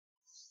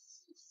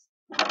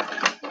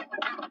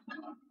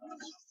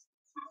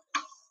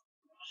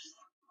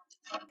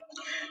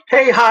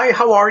Hey, hi,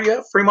 how are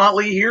you? Fremont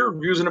Lee here.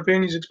 Views and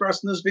opinions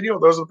expressed in this video,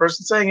 those are the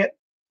person saying it.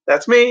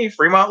 That's me,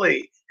 Fremont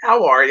Lee.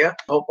 How are you?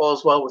 Hope all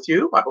is well with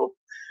you. I hope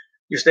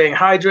you're staying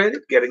hydrated,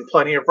 getting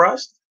plenty of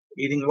rest,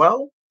 eating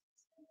well,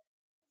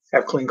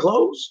 have clean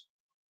clothes,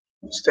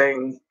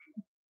 staying,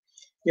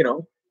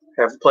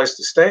 have a place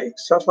to stay,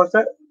 stuff like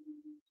that.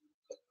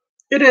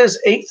 It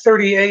is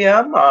 8:30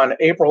 a.m. on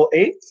April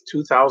 8th,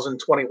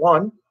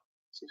 2021.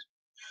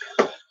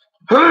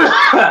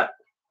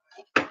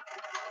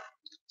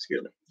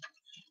 Excuse me.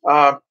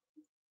 I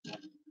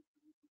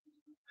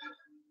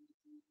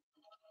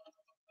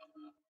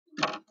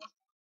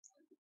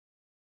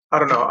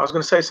don't know. I was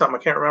going to say something.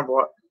 I can't remember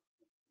what.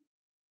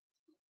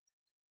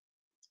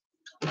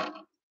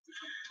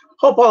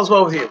 Hope all is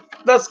well with you.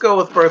 Let's go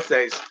with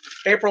birthdays.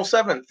 April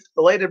 7th,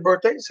 belated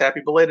birthdays.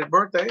 Happy belated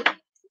birthday.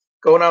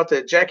 Going out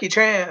to Jackie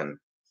Chan,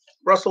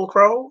 Russell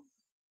Crowe,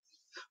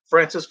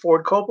 Francis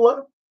Ford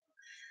Coppola,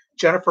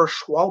 Jennifer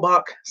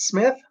Schwalbach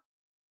Smith,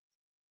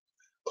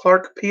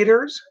 Clark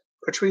Peters,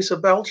 Patricia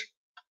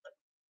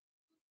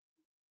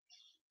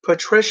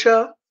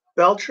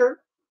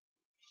Belcher,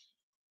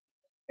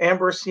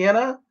 Amber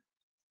Sienna,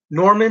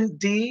 Norman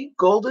D.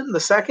 Golden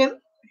II.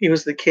 He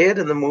was the kid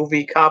in the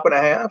movie Cop and a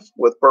Half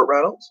with Burt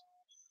Reynolds.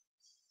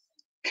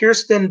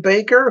 Kirsten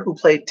Baker, who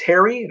played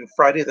Terry in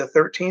Friday the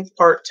 13th,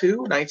 Part 2,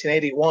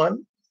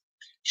 1981.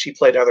 She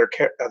played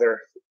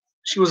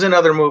she was in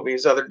other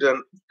movies other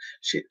than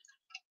she.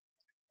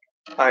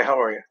 Hi,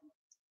 how are you?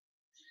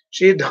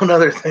 She had done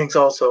other things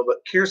also,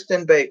 but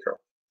Kirsten Baker.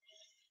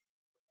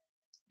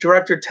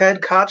 Director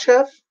Ted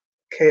Kotcheff,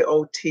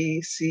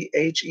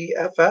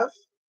 Kotcheff.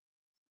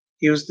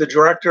 He was the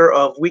director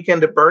of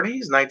Weekend at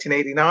Bernie's,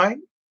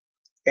 1989,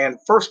 and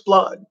First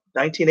Blood,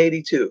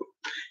 1982.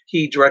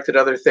 He directed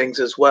other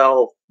things as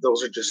well.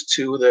 Those are just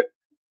two that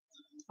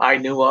I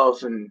knew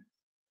of and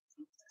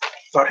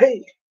thought,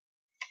 hey,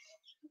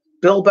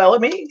 Bill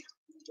Bellamy,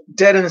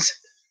 Dennis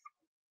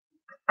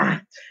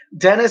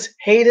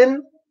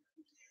Hayden.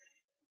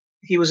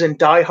 He was in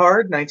Die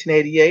Hard,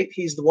 1988.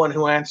 He's the one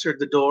who answered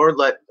the door,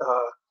 let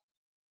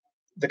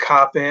the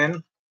cop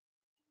in.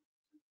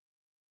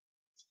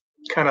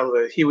 Kind of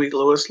a Huey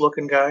Lewis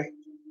looking guy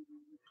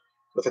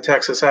with a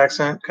Texas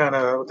accent, kind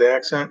of with the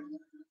accent,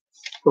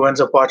 who ends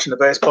up watching the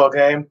baseball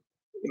game.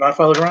 You mind if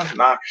I look around?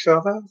 Knock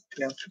yourself out.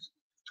 Yeah.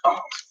 Oh,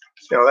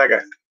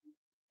 that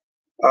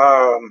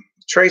guy.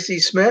 Tracy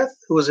Smith,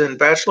 who was in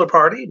Bachelor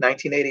Party,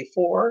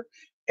 1984,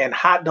 and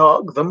Hot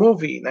Dog, the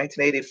movie,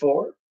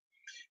 1984.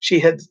 She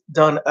had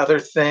done other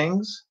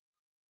things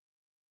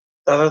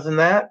other than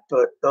that,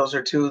 but those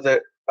are two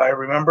that I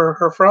remember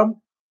her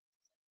from.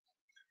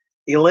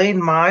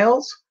 Elaine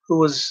Miles, who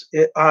was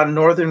on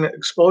Northern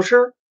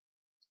Exposure,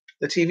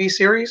 the TV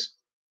series.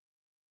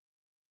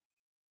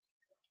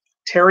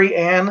 Terry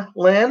Ann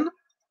Lynn.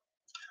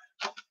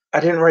 I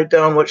didn't write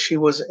down what she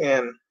was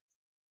in,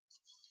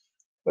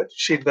 but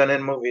she'd been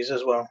in movies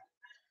as well.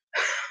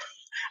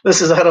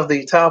 This is out of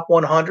the top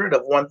 100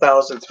 of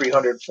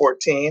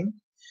 1,314.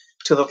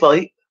 To the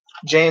plate,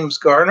 James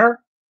Garner,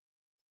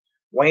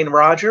 Wayne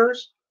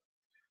Rogers,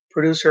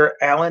 producer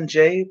Alan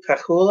J.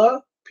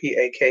 Pakula,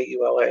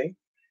 Pakula,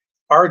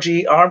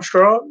 R.G.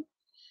 Armstrong,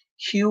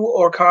 Hugh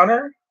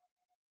O'Connor,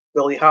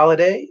 Billie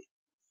Holiday,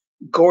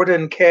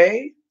 Gordon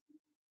Kay,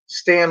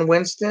 Stan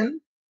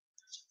Winston,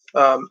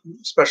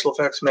 special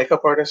effects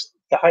makeup artist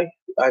guy,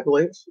 I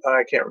believe.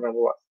 I can't remember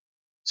what.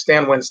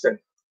 Stan Winston.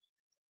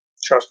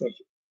 Trust me.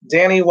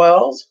 Danny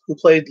Wells, who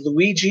played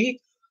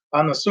Luigi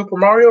on the Super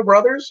Mario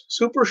Brothers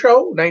Super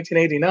Show,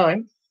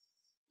 1989.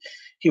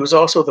 He was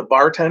also the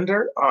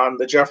bartender on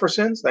The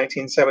Jeffersons,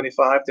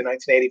 1975 to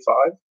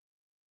 1985.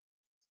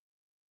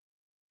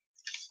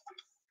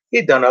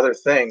 He'd done other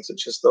things.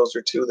 It's just those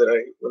are two that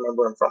I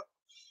remember him from.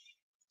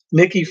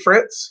 Nikki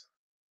Fritz,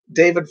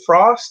 David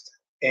Frost,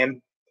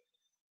 and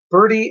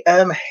Bertie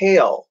M.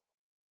 Hale,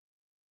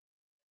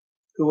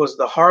 who was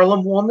the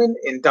Harlem woman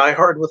in Die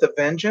Hard with a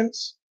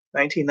Vengeance,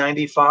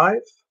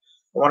 1995.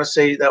 I want to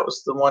say that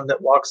was the one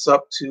that walks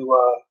up to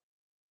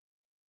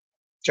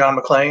John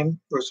McClane,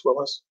 Bruce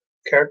Willis,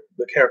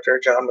 the character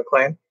John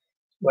McClane,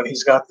 when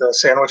he's got the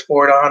sandwich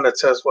board on that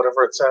says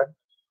whatever it said.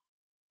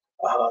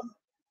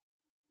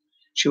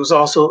 She was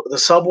also the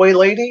subway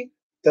lady,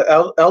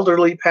 the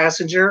elderly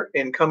passenger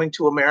in Coming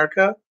to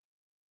America,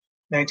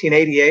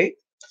 1988,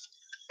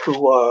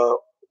 who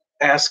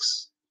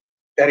asks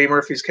Eddie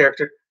Murphy's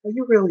character, "Are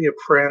you really a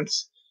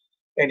prince?"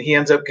 And he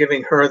ends up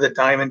giving her the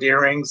diamond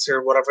earrings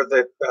or whatever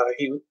that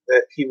he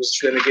was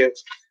going to give,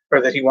 or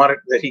that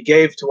he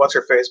gave to what's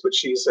her face, but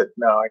she said,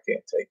 "No, I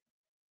can't take it."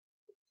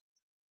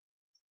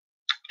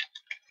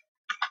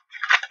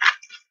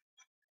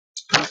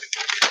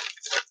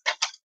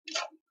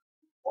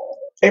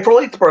 April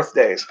 8th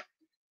birthdays.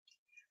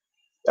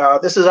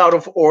 This is out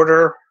of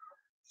order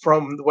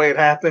from the way it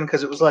happened,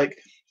 because it was like,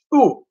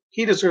 ooh,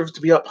 he deserves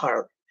to be up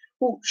higher.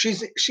 Ooh,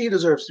 she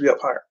deserves to be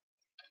up higher.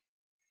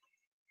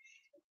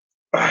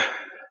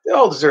 They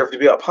all deserve to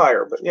be up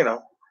higher, but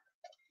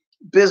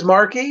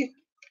Bismarcky,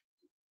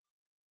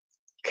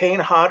 Kane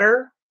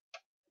Hodder,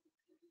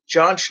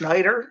 John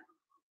Schneider,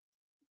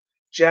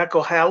 Jack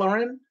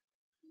O'Halloran.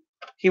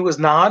 He was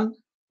Non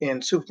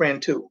in Superman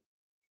 2.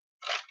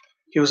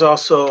 He was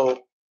also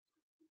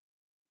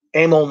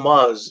Emil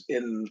Muzz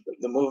in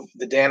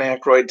the Dan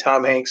Aykroyd,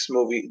 Tom Hanks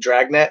movie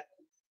Dragnet.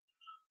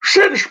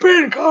 Sit and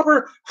spin,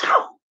 copper.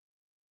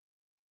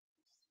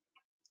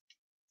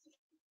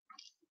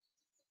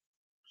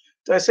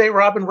 Did I say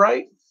Robin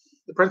Wright?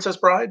 The Princess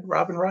Bride,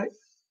 Robin Wright.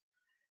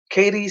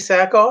 Katie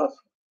Sackhoff,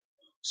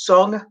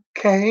 Sung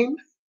Kang, Sung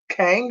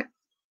Kang.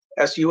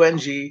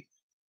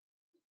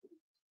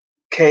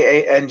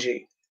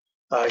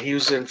 He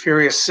was in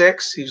Furious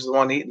 6. He was the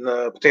one eating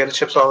the potato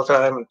chips all the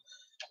time and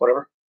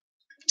whatever.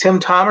 Tim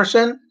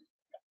Thomerson,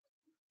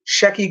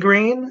 Shecky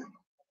Green,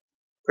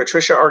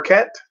 Patricia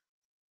Arquette,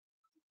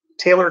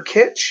 Taylor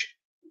Kitsch,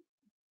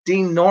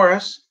 Dean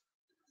Norris.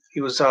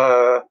 He was,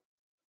 I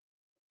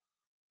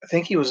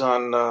think he was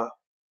on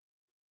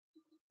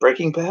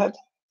Breaking Bad.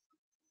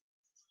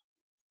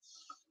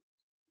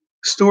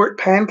 Stuart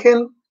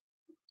Pankin.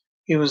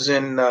 He was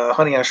in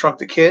Honey, I Shrunk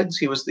the Kids.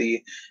 He was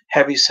the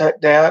heavy-set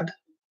dad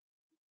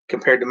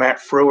compared to Matt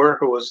Frewer,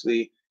 who was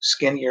the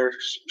skinnier,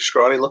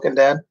 scrawny-looking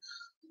dad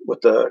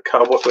with the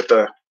cowboy, with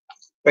the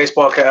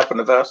baseball cap and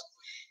the vest.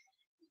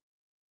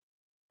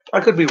 I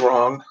could be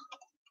wrong.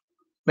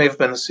 May have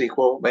been a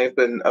sequel. May have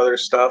been other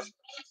stuff.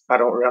 I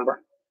don't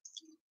remember.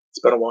 It's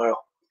been a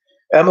while.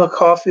 Emma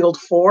Caulfield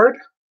Ford.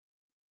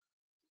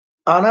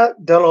 Ana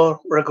de la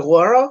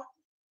Reguera.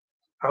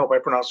 I hope I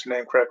pronounced her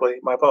name correctly.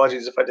 My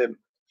apologies if I didn't.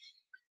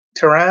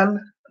 Taran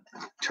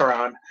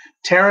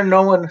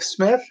Nolan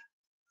Smith.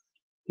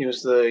 He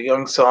was the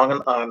young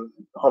song on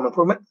Home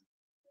Improvement.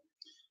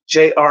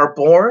 J.R.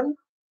 Bourne.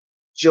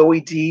 Joey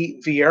D.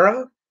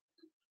 Vieira.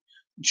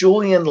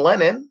 Julian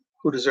Lennon,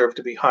 who deserved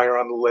to be higher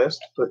on the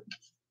list, but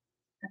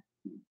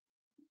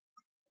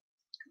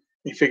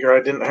you figure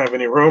I didn't have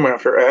any room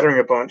after adding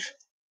a bunch.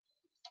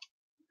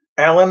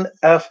 Alan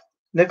F.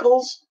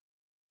 Nichols.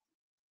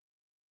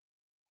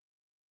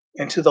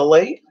 And to the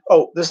late,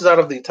 this is out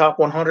of the top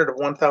 100 of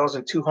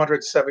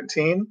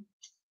 1,217.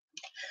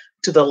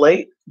 To the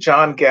late,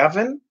 John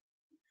Gavin.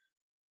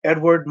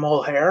 Edward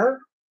Mulhare.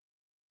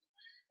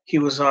 He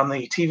was on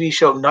the TV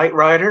show Knight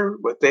Rider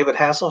with David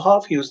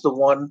Hasselhoff. He was the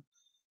one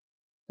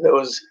that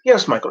was,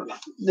 yes, Michael,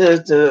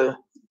 the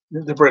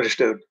British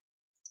dude.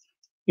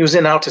 He was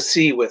in Out to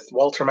Sea with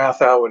Walter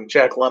Matthau and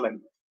Jack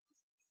Lemmon.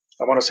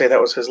 I want to say that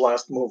was his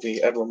last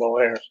movie, Edward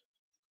Mulhare.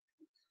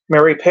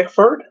 Mary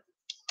Pickford.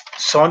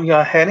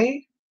 Sonia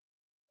Henney,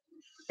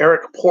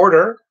 Eric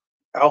Porter,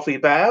 Alfie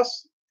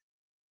Bass,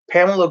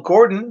 Pamela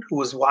Gordon, who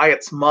was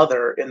Wyatt's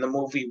mother in the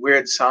movie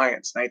Weird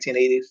Science,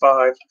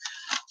 1985.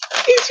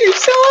 It's your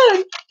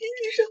son!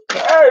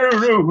 I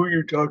don't know who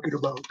you're talking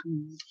about.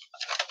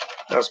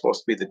 That was supposed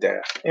to be the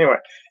dad. Anyway,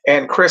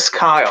 and Chris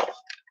Kyle,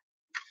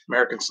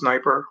 American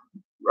Sniper,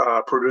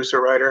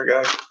 producer, writer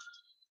guy,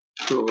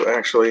 who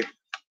actually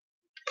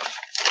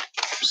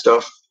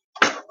stuff.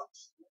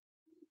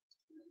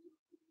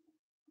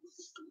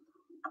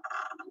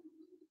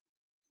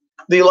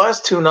 The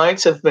last 2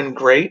 nights have been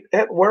great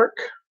at work.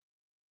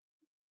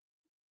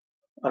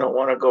 I don't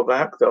want to go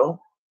back,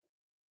 though,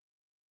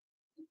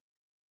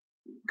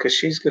 because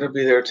she's going to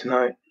be there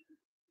tonight.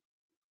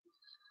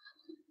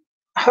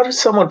 How does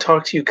someone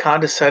talk to you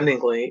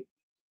condescendingly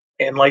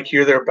and like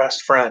you're their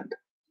best friend?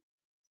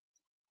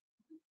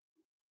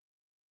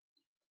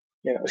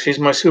 You know, she's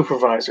my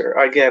supervisor.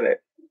 I get it,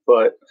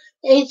 but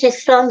it's just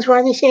as long as we're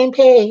on the same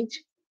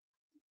page.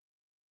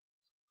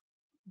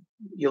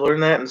 You learn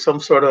that in some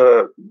sort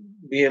of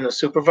being a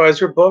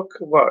supervisor book?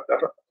 What?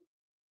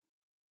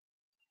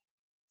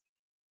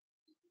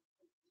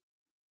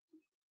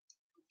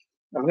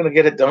 I'm going to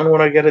get it done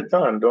when I get it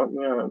done.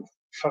 Don't,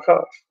 fuck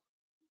off.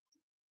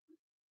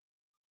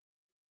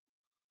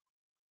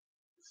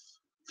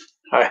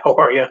 Hi, how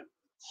are you?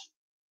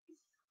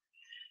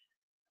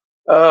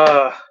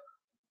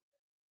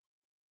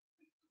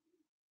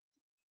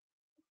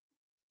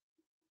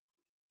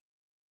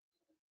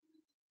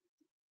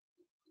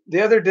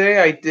 The other day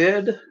I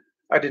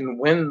didn't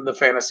win the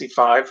Fantasy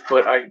 5,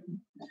 but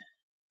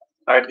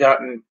I'd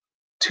gotten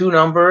 2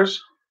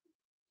 numbers.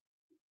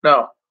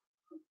 No.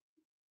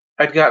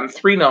 I'd gotten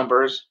 3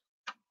 numbers,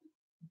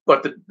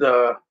 but it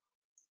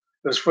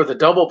was for the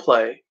double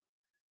play.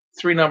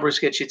 3 numbers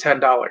get you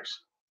 $10.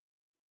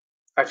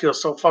 I feel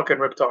so fucking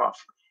ripped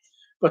off.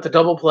 But the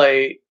double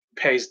play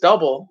pays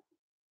double,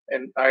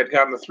 and I had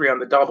gotten the 3 on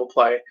the double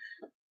play,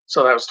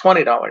 so that was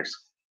 $20.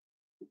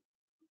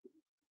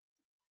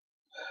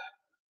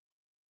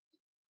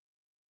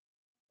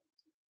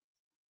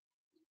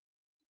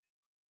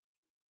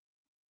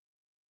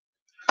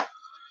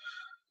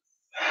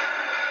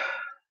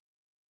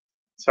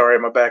 Sorry,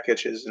 my back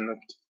itches, and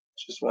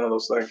it's just one of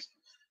those things.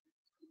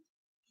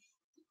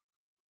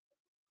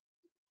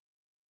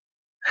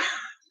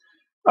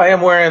 I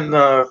am wearing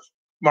the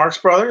Marx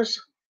Brothers,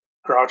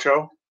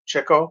 Groucho,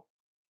 Chico,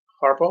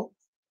 Harpo.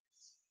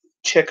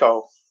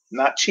 Chico,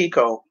 not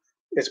Chico.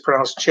 It's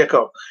pronounced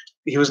Chico.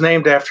 He was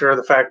named after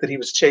the fact that he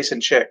was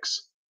chasing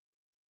chicks,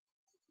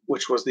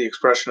 which was the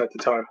expression at the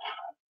time.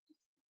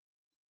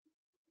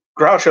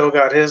 Groucho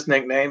got his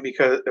nickname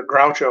because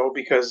Groucho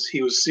because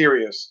he was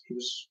serious. He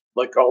was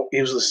like, oh,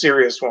 he was the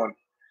serious one.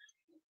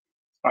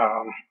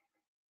 Um,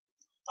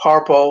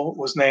 Harpo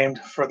was named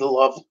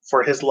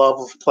for his love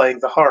of playing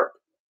the harp.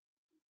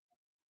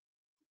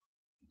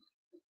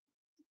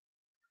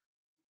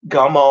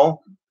 Gummo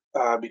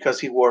because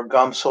he wore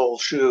gum sole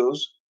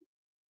shoes,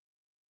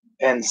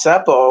 and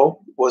Seppo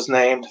was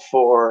named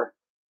for,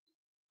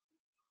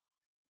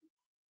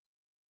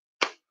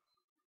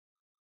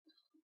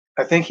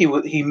 I think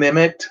he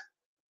mimicked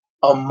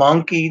a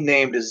monkey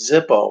named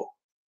Zippo,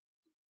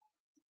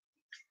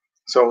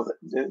 so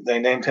they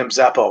named him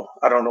Zeppo.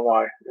 I don't know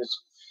why.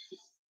 It's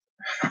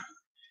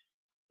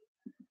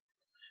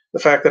the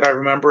fact that I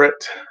remember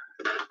it.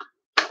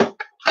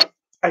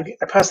 I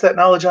pass that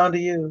knowledge on to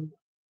you.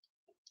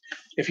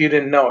 If you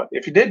didn't know it,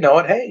 if you did know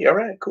it, hey, all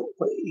right, cool.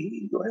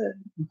 Hey, go ahead.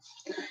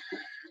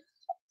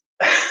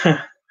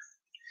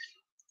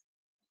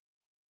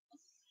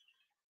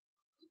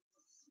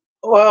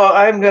 Well,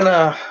 I'm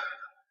gonna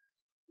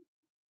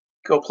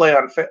go play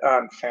on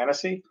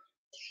fantasy.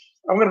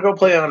 I'm gonna go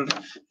play on.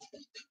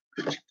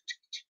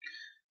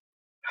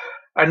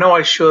 I know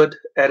I should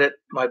edit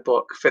my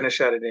book,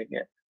 finish editing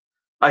it.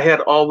 I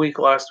had all week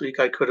last week.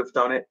 I could have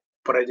done it,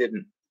 but I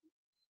didn't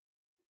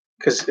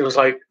because it was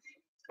like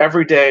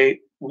every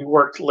day we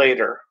worked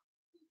later,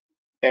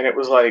 and it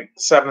was like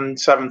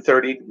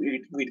 7:30.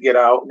 We'd get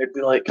out, and it'd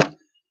be like,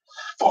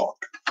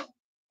 fuck.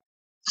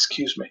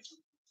 Excuse me,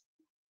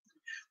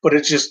 but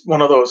it's just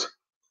one of those.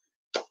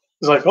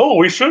 It's like, oh,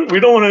 we don't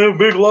want to have a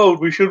big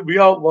load. We should be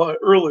out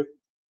early.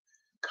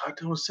 God,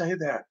 don't say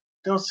that.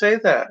 Don't say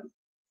that.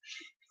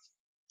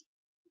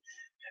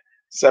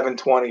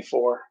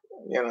 7:24.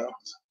 You know.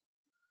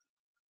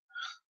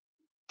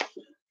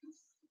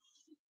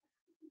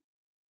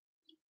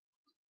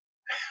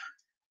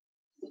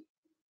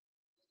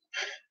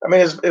 I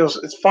mean,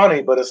 it's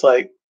funny, but it's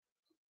like,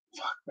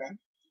 fuck, man.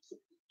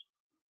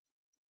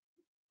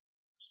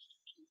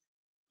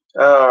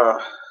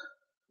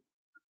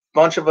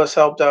 Bunch of us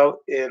helped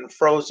out in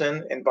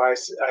Frozen, and by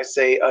I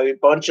say a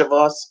bunch of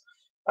us,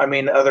 I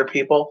mean other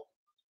people.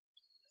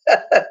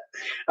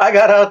 I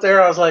got out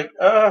there. I was like,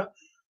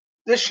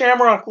 this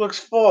shamrock looks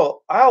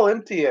full. I'll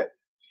empty it.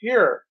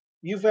 Here,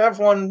 you have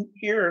one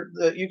here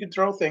that you can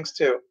throw things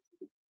to.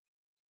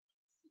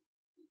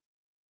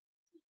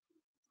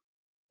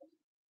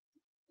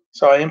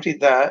 So I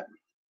emptied that.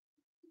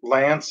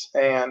 Lance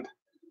and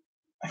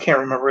I can't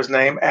remember his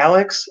name.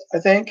 Alex, I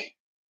think.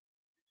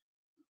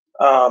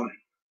 Um,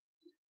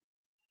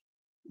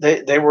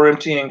 they were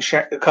emptying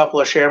a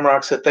couple of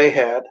shamrocks that they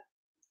had.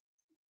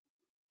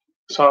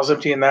 So I was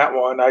emptying that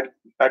one. I'd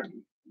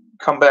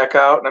come back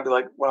out and I'd be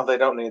like, well, they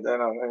don't need that,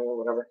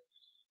 whatever.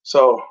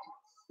 So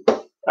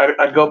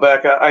I'd go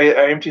back.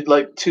 I emptied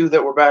like two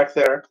that were back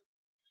there.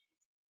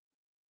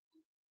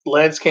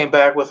 Lance came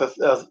back with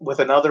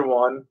another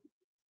one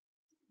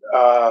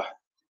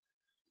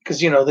because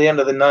the end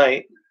of the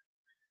night,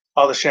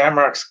 all the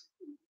shamrocks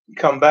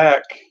come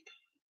back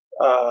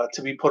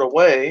to be put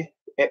away,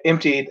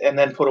 emptied, and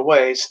then put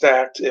away,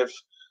 stacked.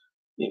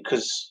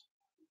 Because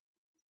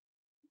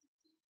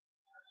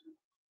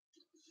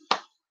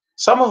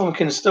some of them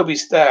can still be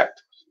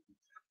stacked.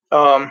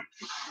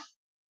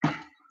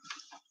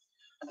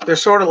 They're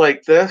sort of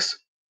like this.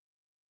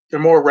 They're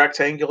more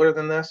rectangular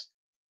than this.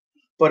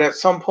 But at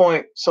some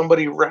point,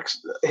 somebody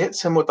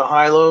hits him with the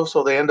high-low,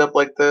 so they end up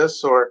like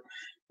this, or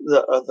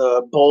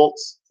the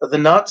bolts, the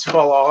nuts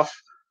fall off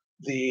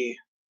the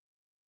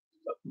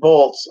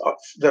bolts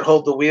that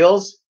hold the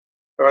wheels,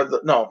 or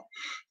no,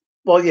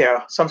 well,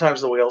 yeah,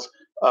 sometimes the wheels.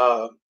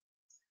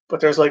 But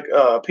there's like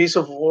a piece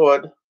of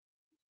wood,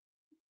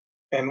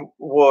 and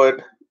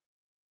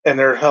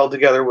they're held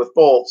together with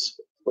bolts,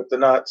 with the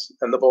nuts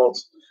and the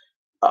bolts,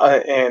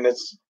 and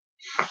it's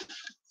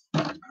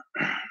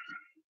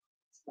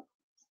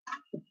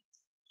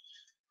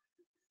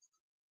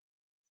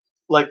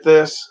like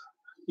this.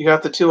 You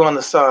got the two on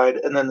the side,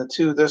 and then the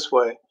two this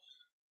way,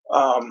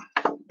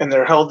 and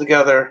they're held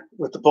together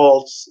with the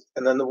bolts,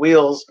 and then the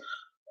wheels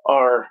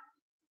are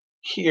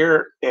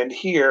here and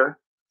here.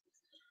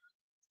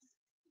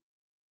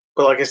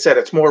 But like I said,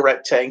 it's more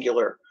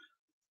rectangular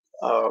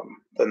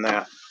than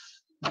that.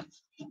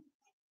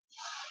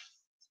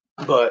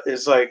 But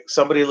it's like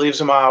somebody leaves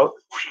them out,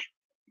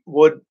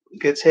 wood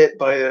gets hit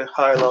by a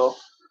high-low,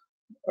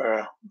 or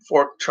a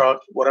fork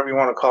truck, whatever you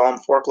want to call them,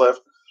 forklift.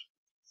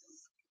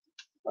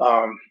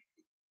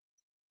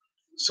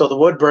 So the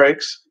wood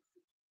breaks,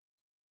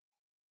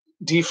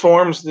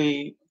 deforms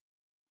the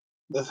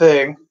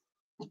thing.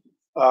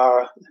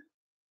 The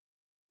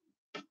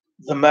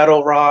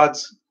metal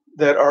rods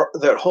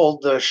that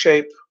hold the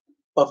shape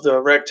of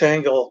the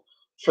rectangle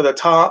for the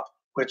top,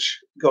 which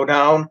go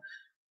down,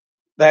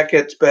 that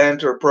gets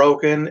bent or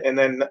broken, and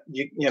then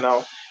you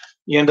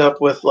end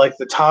up with like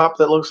the top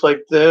that looks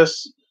like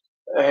this,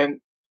 and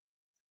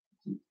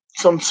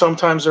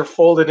sometimes they're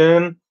folded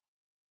in,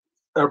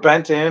 they're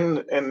bent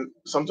in, and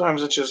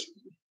sometimes it's just.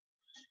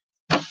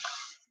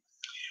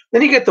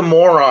 Then you get the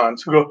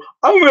morons who go,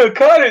 "I'm gonna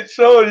cut it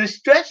so the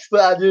stretch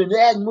farther and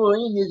add more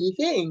into the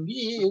thing."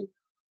 Yeah.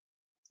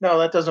 No,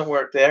 that doesn't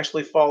work. They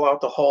actually fall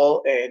out the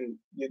hole, and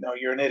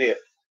you're an idiot.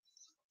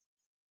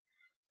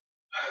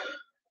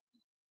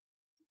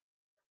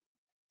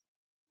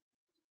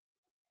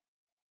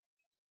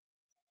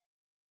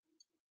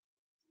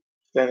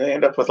 Then they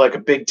end up with like a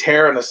big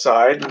tear in the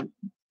side, and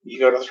you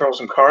go to throw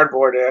some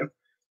cardboard in,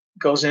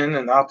 goes in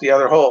and out the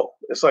other hole.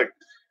 It's like,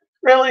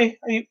 really?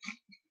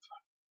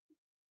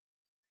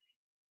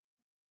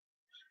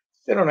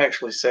 They don't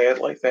actually say it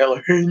like that.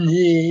 Like,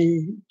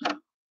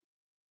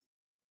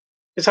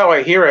 it's how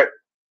I hear it.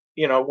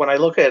 When I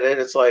look at it,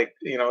 it's like,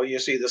 you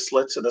see the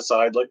slits in the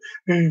side, like,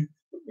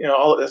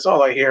 that's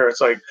all I hear.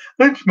 It's like,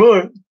 that's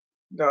mine.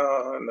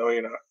 No, no,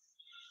 you're not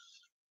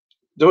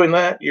doing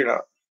that. You're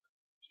not.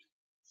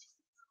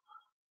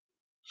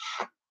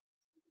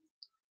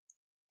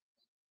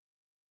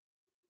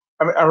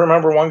 I mean, I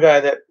remember one guy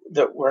that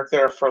worked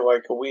there for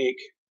like a week.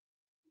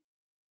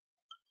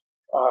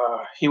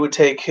 He would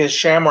take his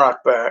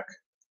shamrock back,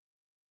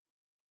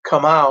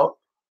 come out,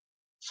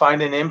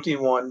 find an empty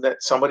one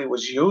that somebody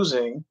was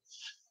using,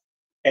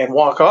 and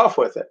walk off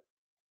with it,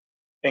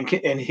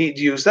 and he'd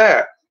use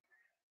that.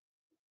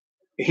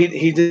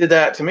 He did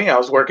that to me. I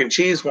was working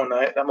cheese one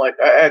night. And I'm like,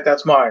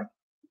 that's mine.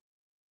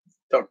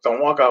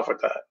 Don't walk off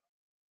with that.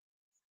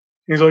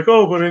 He's like,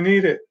 oh, but I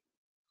need it.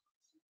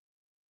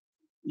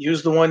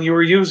 Use the one you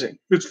were using.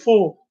 It's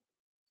full.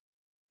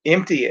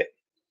 Empty it.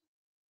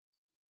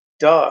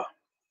 Duh.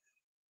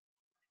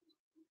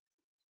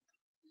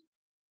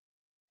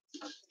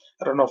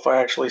 I don't know if I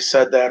actually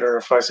said that or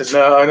if I said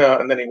no, no,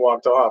 and then he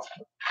walked off.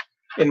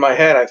 In my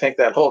head, I think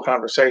that whole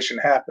conversation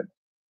happened.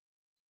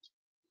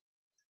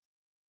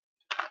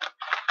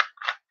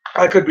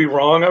 I could be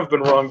wrong. I've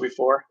been wrong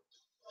before,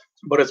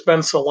 but it's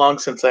been so long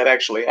since that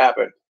actually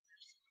happened.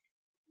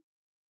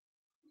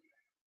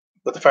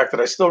 But the fact that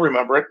I still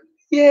remember it,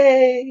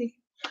 yay!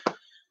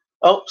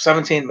 Oh,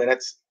 17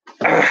 minutes.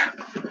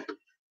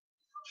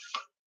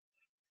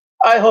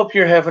 I hope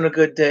you're having a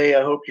good day.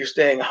 I hope you're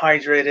staying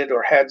hydrated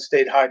or had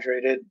stayed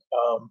hydrated.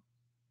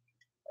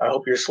 I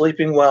hope you're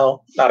sleeping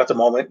well. Not at the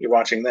moment. You're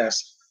watching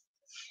this.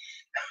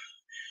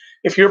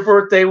 If your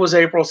birthday was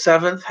April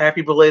 7th,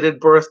 happy belated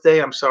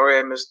birthday. I'm sorry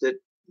I missed it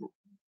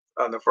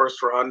on the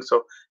first run.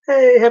 So,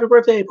 hey, happy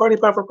birthday. Party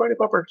popper,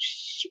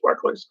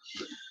 sparklers.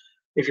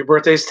 If your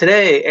birthday's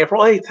today,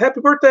 April 8th, happy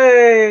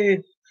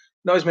birthday.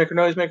 Noisemaker,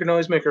 noisemaker,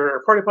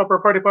 noisemaker. Party popper,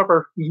 party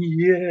popper.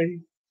 Yay.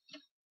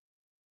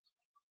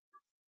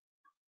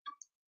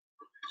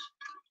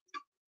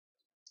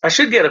 I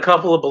should get a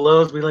couple of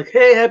balloons, be like,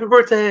 hey, happy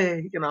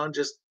birthday.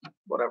 Just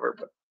whatever.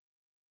 But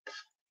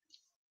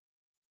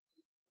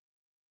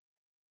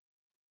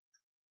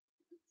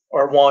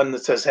or one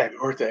that says happy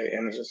birthday,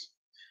 and it's just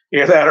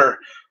that or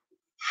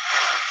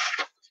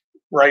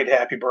write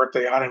happy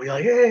birthday on it and be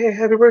like, hey,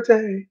 happy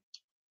birthday.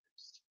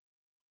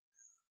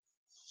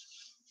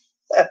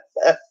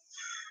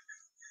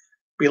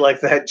 Be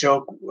like that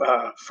joke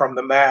from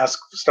The Mask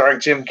starring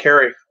Jim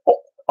Carrey.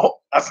 Oh,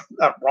 that's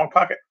not wrong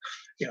pocket.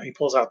 He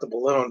pulls out the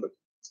balloon, but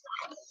it's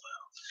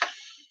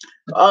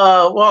not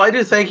a balloon. Well, I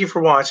do thank you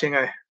for watching.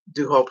 I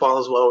do hope all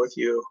is well with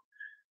you.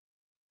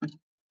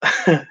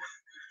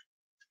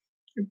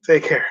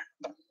 Take care.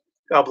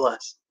 God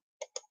bless.